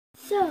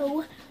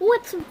So,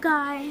 what's up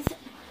guys?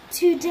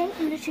 Today I'm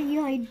going to show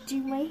you how I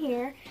do my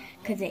hair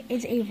because it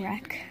is a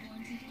wreck.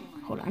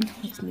 Hold on,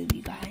 let's move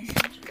you guys.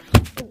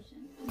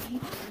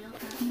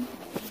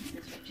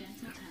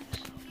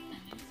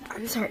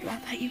 I'm sorry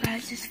about that, you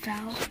guys just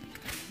fell.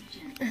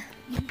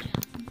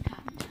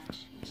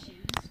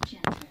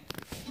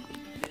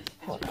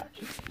 Hold on.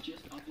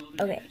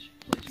 Okay,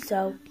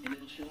 so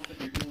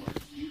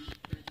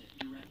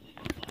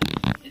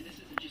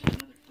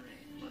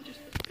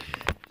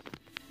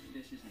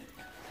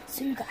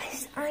you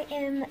guys, I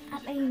am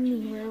at my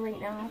mirror right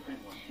now,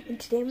 and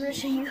today I'm going to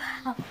show you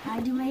how I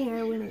do my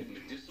hair when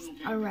it's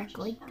a wreck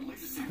like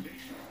this,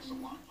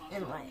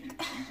 and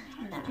like,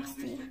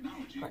 nasty.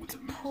 Let's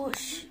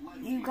push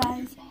you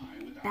guys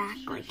back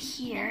like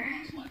here,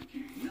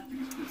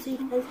 so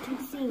you guys can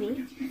see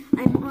me.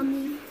 I'm on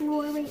the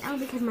floor right now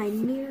because my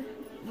mirror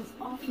was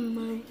off in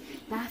my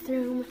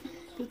bathroom,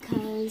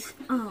 because,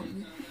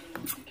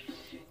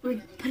 we're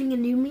putting a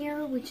new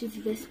mirror, which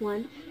is this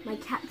one. My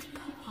cat's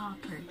paw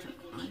prints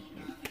on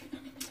him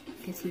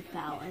because he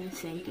fell and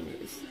sank and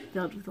it was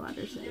filled with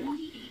water, so yeah.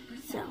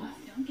 So,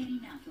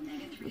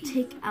 I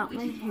take out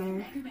my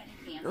hair.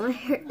 My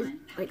hair is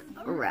like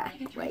a wreck,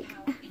 like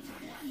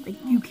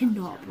you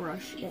cannot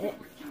brush it.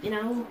 You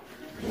know,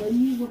 I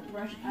use what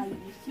brush I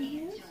used to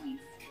use.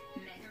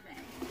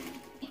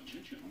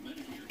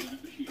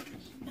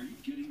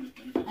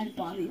 I have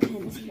Bobby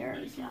Pin's hair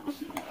as well.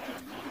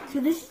 So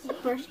this is the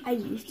brush I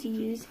used to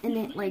use, and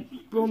it like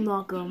will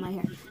not go in my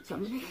hair. So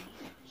I'm gonna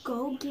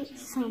go get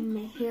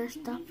some hair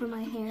stuff for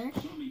my hair,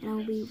 and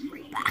I'll be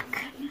right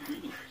back.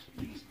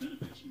 I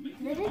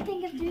didn't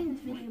think of doing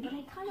this video, but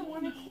I kind of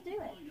wanted to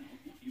do it.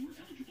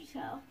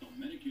 So.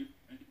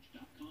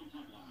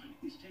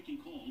 Is taking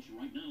calls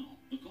right now.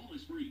 The call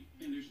is free,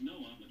 and there's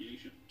no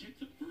obligation.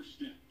 Take the first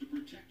step to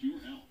protect your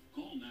health.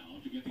 Call now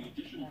to get the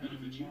additional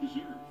benefits you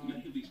deserve.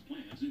 Many of these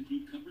plans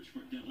include coverage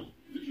for dental,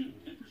 vision,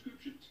 and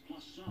prescriptions.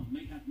 Plus, some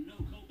may have no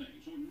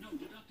copays or no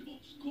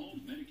deductibles. Call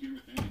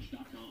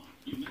MedicareAdvantage.com.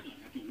 You may not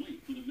have to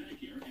wait for the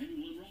Medicare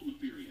annual enrollment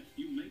period.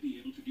 You may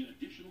be able to get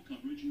additional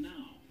coverage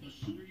now. The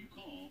sooner you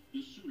call,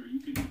 the sooner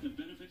you can get the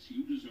benefits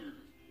you deserve.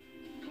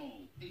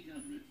 Call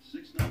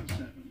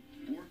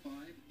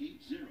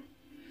 800-697-4580.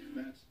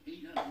 That's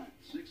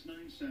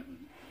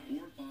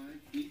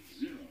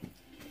 800-697-4580.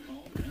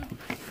 Call now.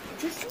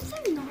 Just since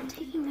I'm not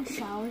taking a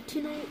shower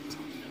tonight,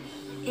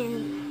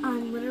 and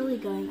I'm literally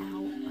going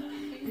out,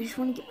 I just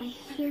want to get my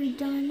hair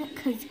done,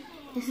 because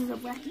this is a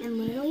wreck, and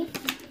literally,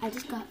 I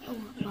just got a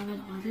lot of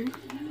water. Get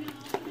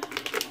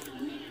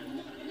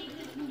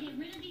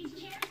rid of these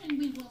chairs, and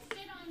we will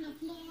sit on the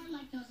floor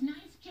like those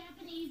nice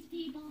Japanese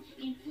people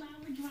in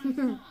Flower Drum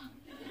Song.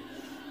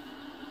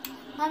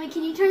 Mommy,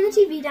 can you turn the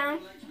TV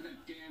down?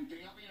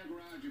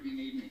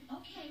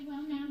 Okay,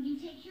 well now you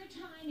take your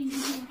time and you do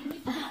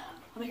everything.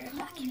 I'll be right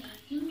back.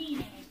 If you need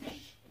anything.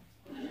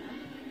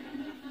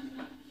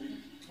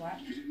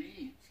 What? Is it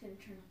me? Just gonna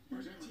turn Or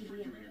is the that TV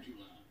refrigerator too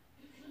loud?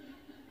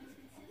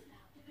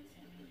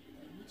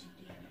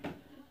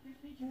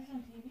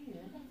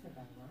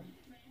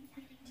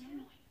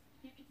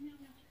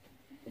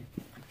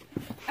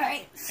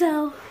 Alright,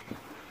 so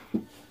I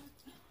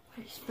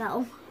just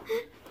fell.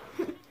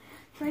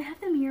 So I have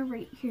the mirror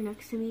right here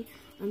next to me.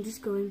 I'm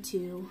just going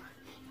to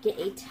get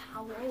a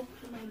towel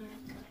for my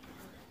neck.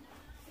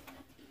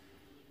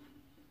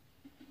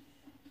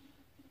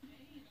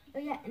 Oh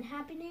yeah, and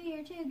Happy New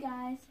Year too,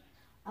 guys.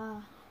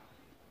 I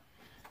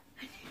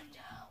need a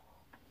towel.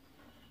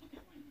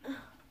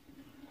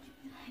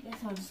 I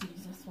guess I'll just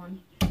use this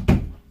one.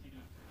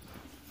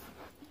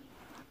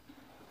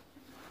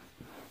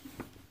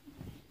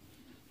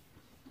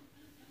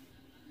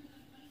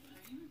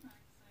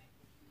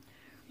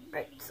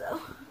 Right, so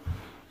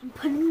I'm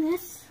putting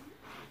this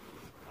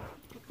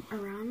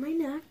around my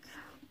neck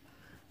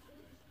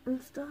and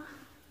stuff.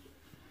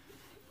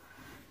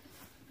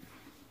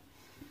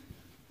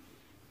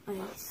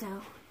 Okay, so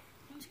I'm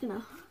just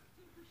gonna,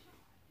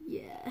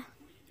 yeah,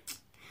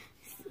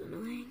 this is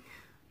annoying.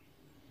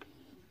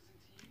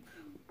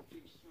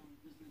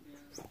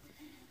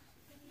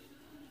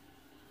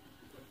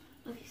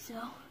 Okay, so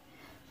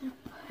I'm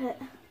gonna put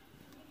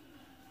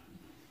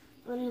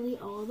literally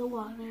all the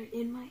water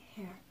in my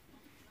hair.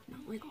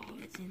 Not like all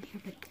of it's in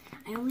here, but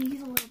I only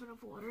use a little bit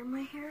of water in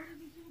my hair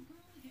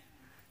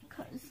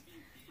because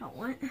I don't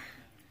want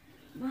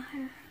my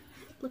hair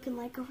looking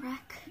like a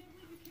wreck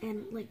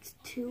and like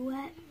too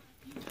wet.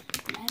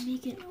 I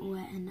make it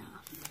wet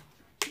enough.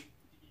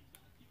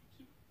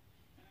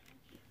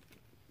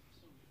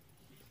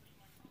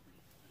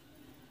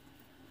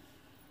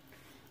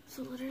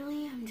 So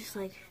literally I'm just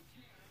like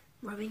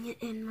rubbing it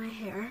in my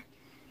hair.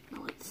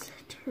 Now let's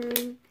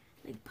turn,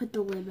 like put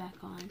the lid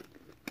back on.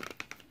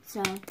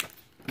 So,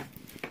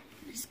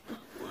 just got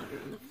water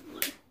on the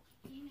floor.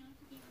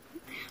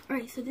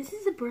 Alright, so this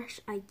is a brush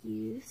I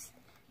use,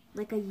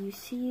 like I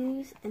used to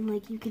use, and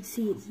like you can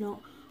see it's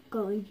not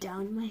going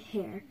down my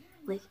hair,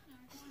 like,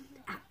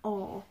 at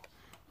all.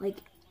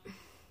 Like,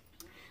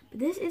 but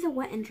this is a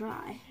wet and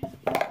dry.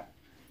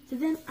 So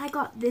then I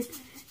got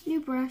this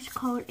new brush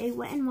called a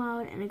Wet n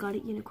Wild, and I got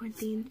it unicorn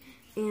themed.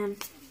 And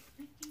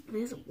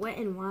this Wet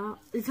n Wild,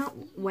 it's not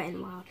Wet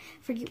n Wild.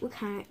 I forget what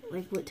kind,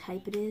 like what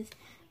type it is,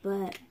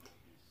 but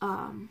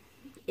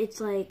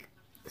it's like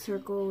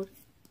circles,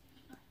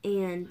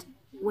 and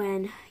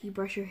when you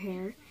brush your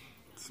hair,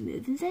 it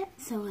smoothens it.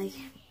 So like,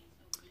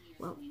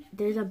 well,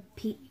 there's a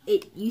piece.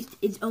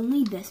 It's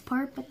only this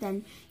part, but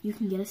then you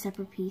can get a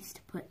separate piece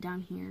to put down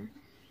here.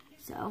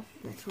 So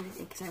that's what I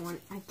did, because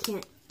I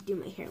can't do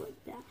my hair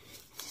like that.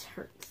 It just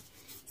hurts.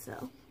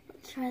 So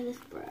let's try this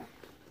brush.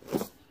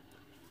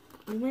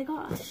 Oh my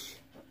gosh.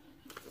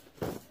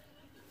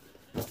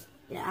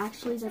 It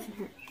actually doesn't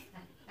hurt.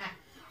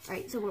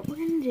 Alright, so what we're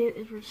gonna do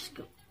is we're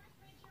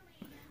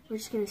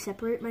just gonna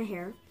separate my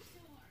hair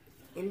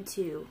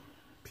into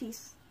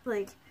pieces.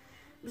 Like,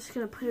 I'm just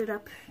gonna put it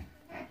up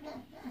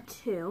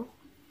two.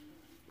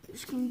 I'm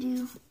just gonna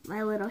do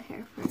my little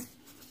hair first.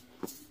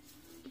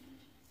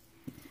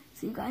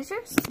 So you guys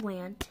are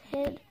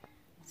slanted,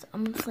 so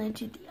I'm gonna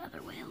slant you the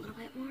other way a little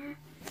bit more.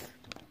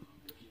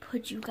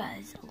 Put you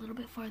guys a little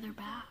bit farther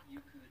back.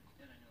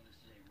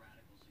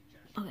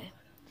 Okay.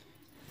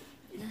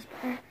 This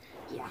part,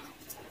 yeah.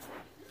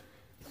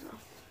 So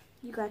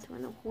you guys were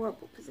in a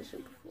horrible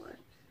position before.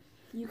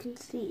 You can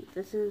see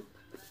this is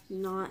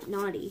not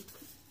naughty.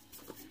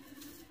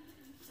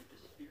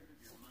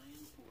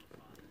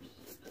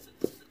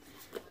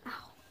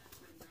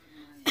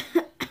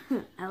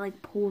 I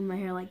like pulling my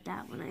hair like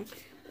that when I was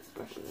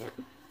brushing it.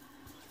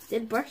 The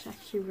brush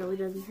actually really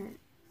doesn't hurt.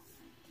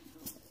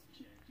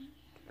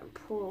 And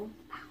pull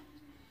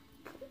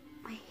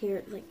my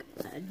hair like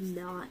a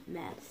knot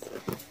mess.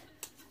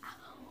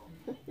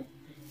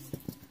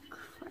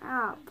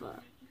 Ow.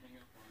 Crap.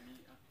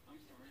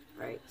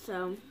 Alright,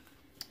 so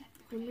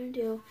what I'm gonna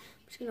do, I'm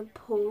just gonna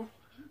pull.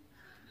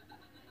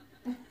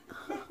 It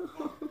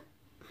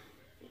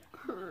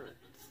hurts.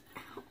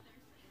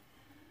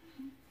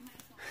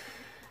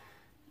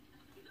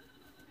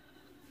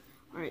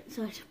 Alright,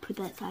 so I should put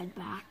that side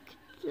back.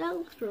 That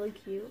looks really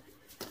cute.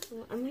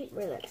 Well, I might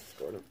wear that to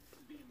school.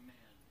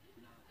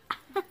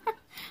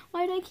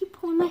 Why do I keep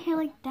pulling my hair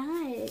like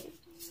that?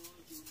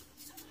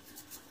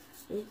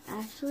 It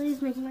actually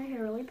is making my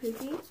hair really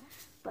poofy,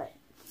 but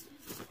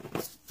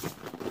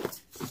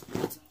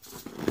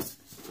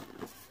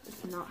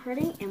it's not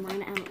hurting. And we're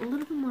gonna add a little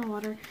bit more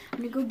water. I'm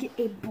gonna go get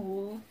a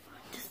bowl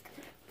just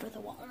for the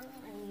water.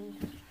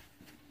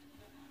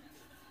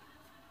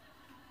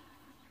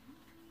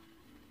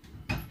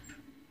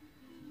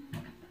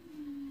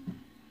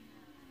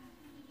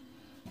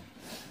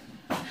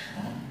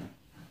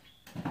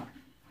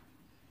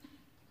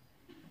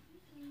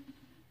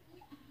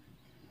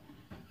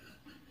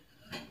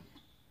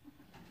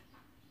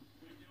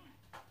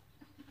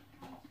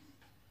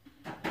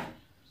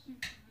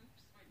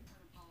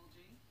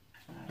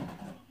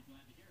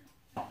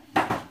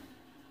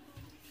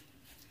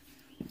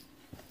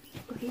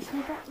 Okay, so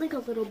I got like a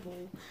little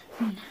bowl.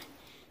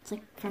 It's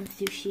like from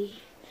sushi,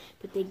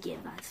 but they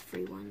give us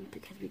free one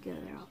because we go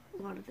there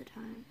a lot of the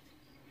time.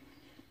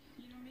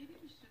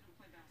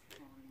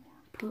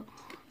 Put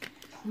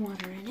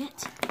water in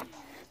it.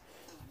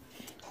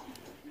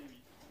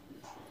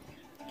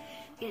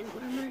 And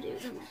what I'm gonna do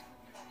is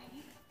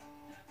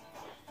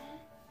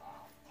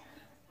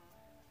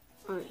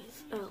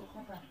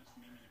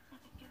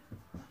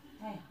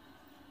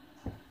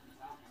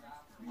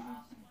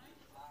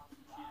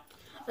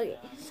Okay,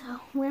 so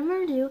what I'm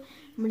gonna do,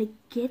 I'm gonna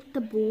get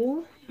the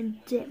bowl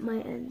and dip my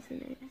ends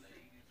in it.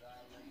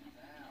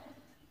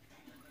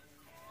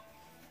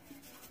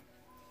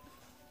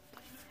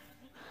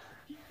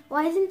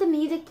 Why isn't the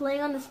music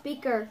playing on the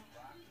speaker?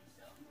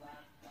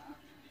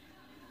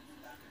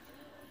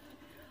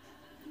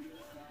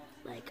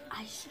 Like,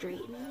 I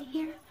straighten my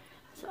hair,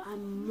 so I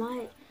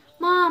might...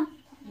 Mom!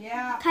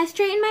 Yeah. Can I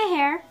straighten my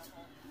hair?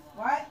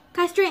 What?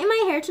 Can I straighten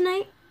my hair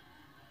tonight?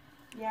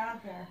 Yeah, I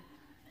don't care.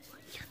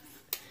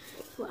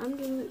 So what I'm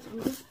doing is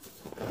I'm just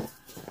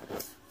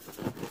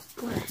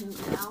blending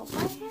out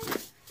my hair.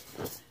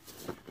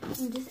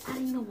 I'm just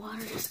adding the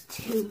water just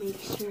to make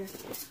sure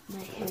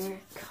my hair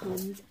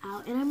comes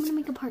out. And I'm going to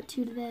make a part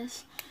 2 to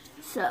this.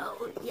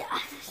 So, yeah.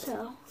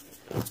 So,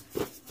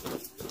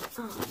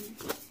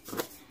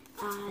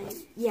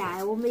 yeah,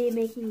 I will be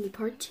making the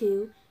part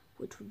 2,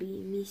 which will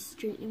be me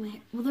straightening my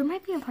hair. Well, there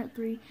might be a part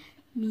 3,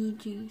 me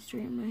doing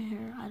straighten my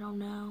hair. I don't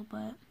know,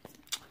 but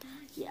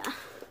yeah.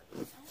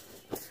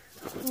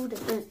 Hold it.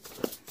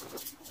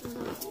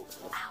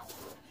 Ow.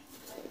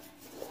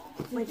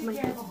 Like Be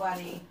careful,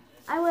 buddy.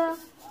 I will.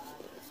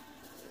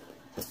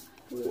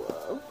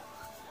 Whoa.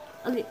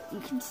 Okay, you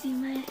can see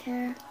my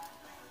hair.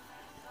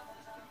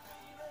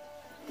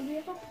 Do we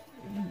have a...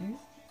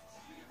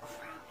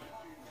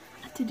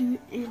 I have to do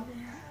it in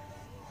there.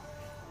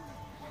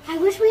 I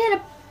wish we had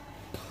a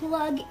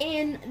plug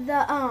in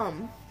the,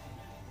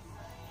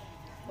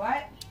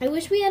 What? I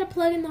wish we had a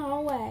plug in the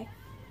hallway.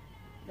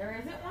 There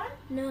isn't one?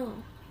 No.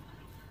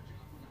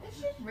 It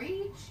should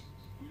reach.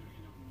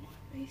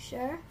 Are you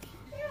sure?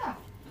 Yeah.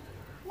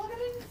 Look at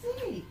it and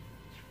see.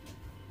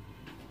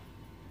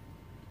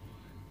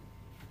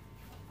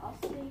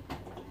 see.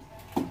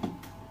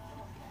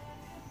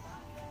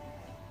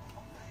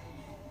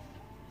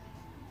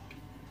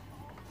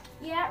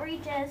 Yeah, it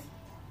reaches.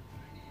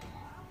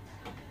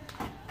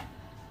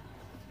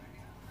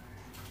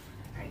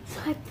 Alright, so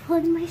I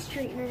put my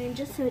straightener in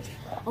just so it's.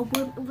 Oh,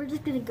 we're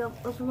just gonna go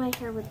over my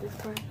hair with this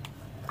brush.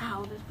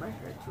 Ow, this brush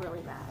hurts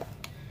really bad.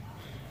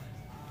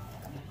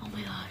 Oh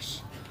my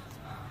gosh.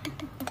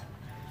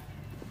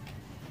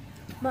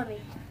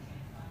 Mommy.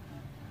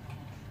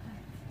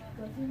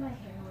 Go through my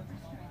hair with the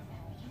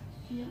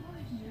straightener. You know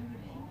what's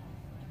beautiful?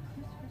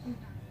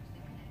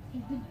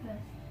 It's the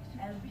best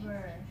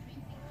ever.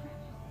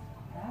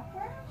 That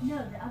brush? No,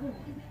 the other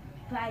one.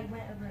 But I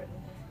went over it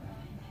with this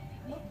brush.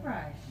 What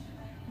brush?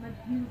 My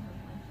beautiful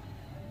one.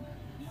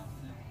 Yeah.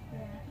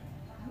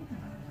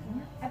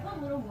 I put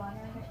a little water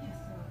in it just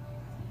so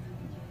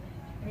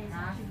It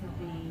has to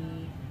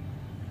be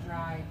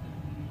dry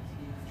for you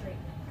to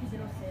straight. Because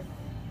it'll sit.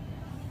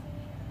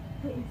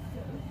 But it's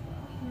so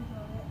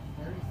soft.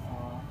 very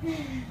soft.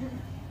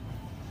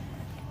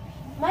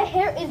 My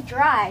hair is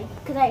dry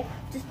because I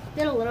just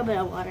did a little bit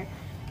of water.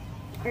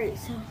 Alright,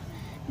 so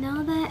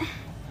now that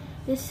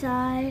this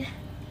side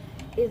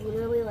is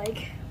literally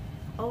like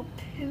all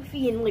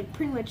poofy and like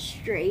pretty much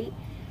straight.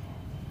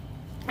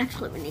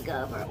 Actually, let me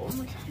go over it one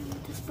more time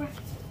with this brush.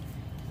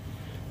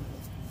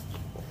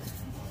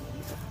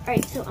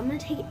 Alright, so I'm gonna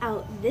take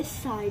out this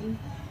side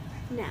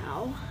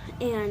now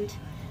and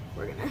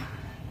we're gonna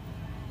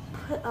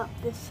put up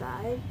this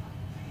side.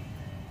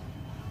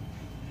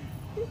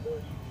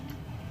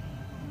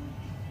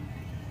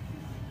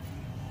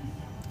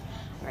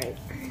 Alright,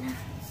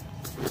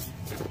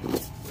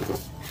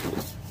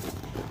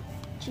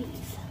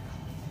 jeez,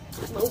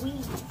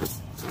 Louise.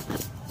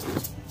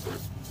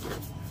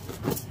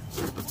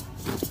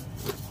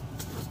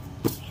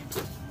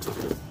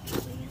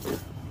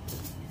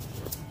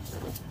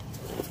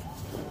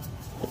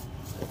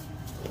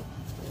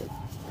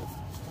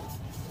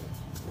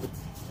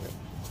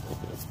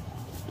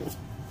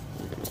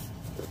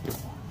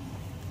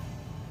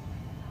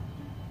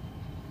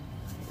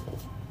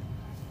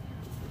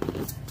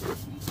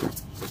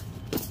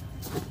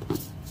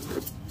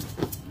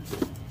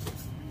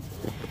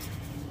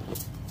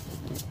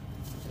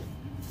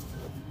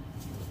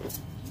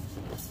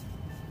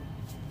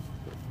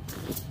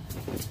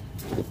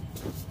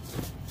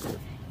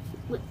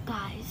 Look,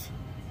 guys,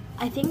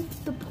 I think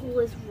the pool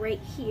is right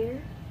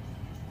here,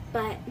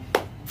 but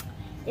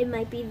it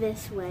might be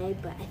this way,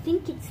 but I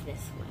think it's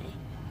this way.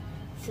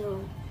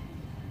 So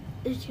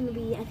there's gonna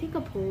be, I think,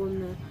 a poll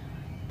in the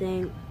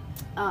thing,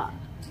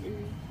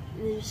 in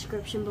the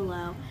description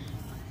below.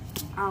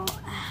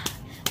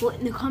 Well,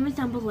 in the comments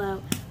down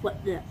below,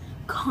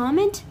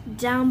 comment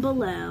down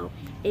below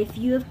if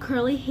you have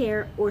curly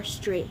hair or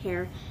straight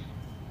hair,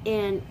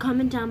 and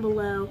comment down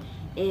below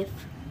if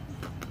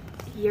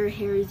your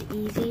hair is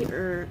easy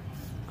or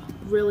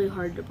really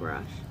hard to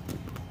brush.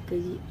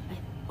 Because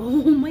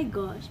oh my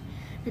gosh,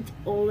 that's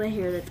all the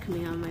hair that's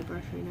coming out of my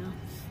brush right now,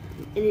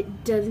 and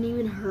it doesn't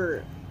even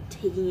hurt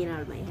taking it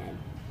out of my head.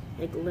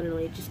 Like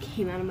literally, it just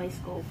came out of my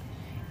skull.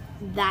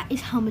 That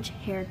is how much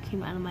hair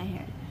came out of my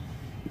head.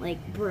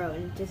 Like, bro,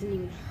 and it doesn't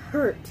even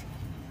hurt.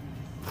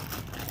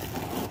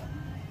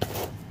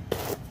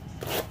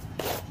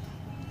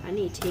 I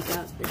need to take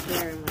out the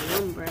hair in my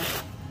one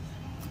brush.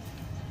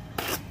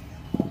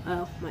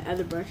 Oh, my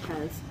other brush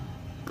has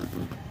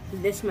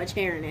this much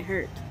hair and it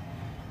hurt.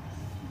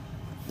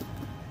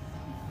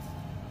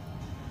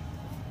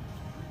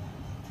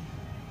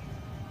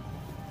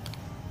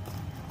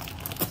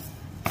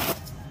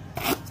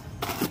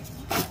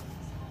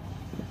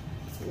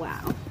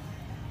 Wow.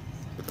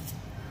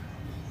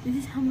 This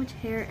is how much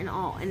hair and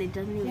all, and it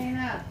doesn't even...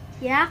 Dana,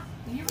 Yeah?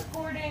 are you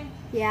recording?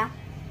 Yeah?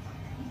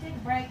 You take a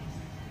break.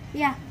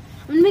 Yeah.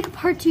 I'm gonna make a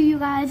part 2, you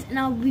guys, and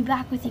I'll be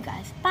back with you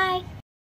guys. Bye!